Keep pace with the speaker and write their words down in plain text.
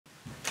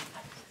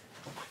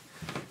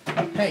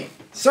Hey,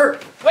 sir,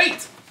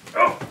 wait!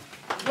 Oh,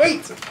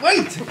 wait!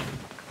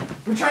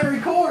 We're trying to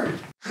record!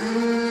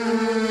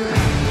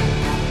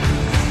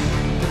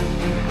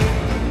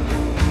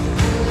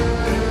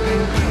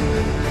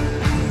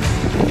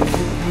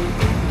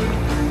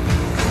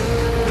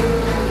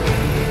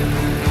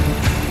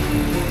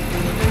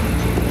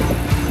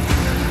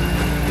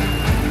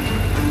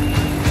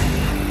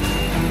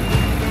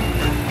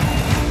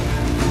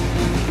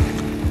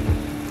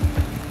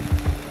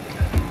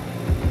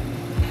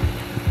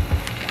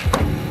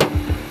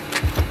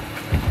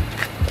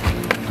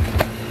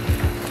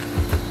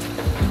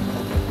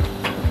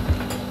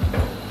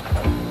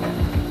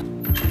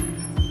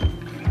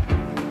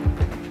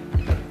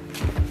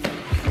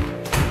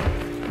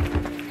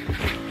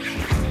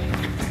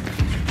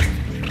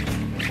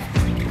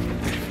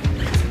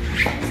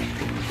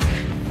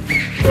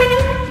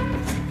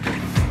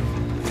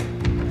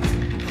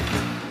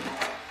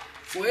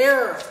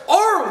 Where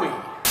are we?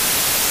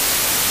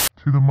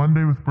 To the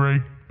Monday with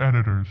Bray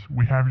editors,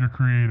 we have your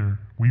creator.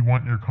 We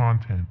want your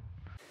content.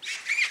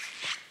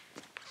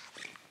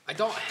 I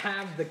don't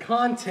have the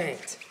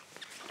content.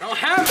 I don't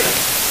have it.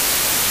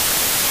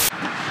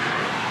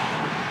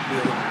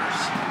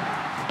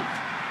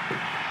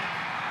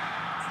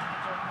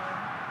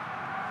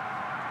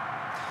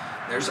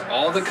 There's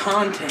all the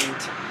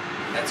content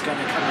that's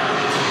gonna come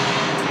out.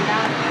 You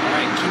got it. All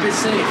right, keep it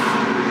safe.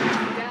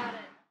 You got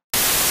it.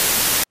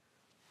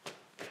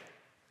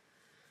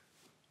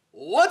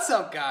 What's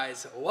up,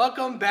 guys?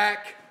 Welcome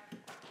back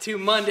to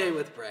Monday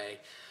with Bray.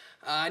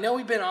 I know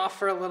we've been off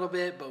for a little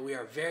bit, but we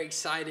are very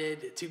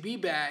excited to be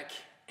back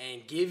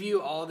and give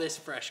you all this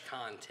fresh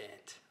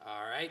content.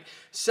 All right,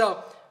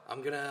 so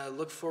I'm gonna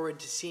look forward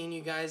to seeing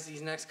you guys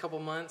these next couple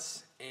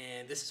months,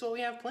 and this is what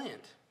we have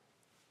planned.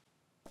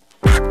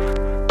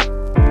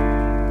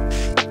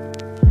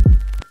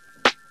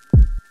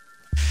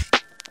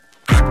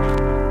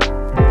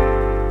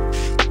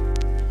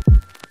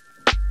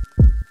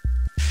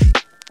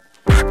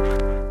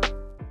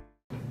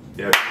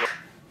 Yeah.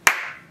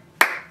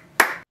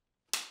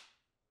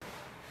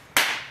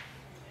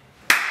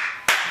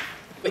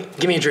 Wait,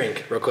 give me a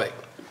drink real quick.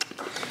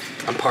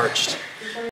 I'm parched.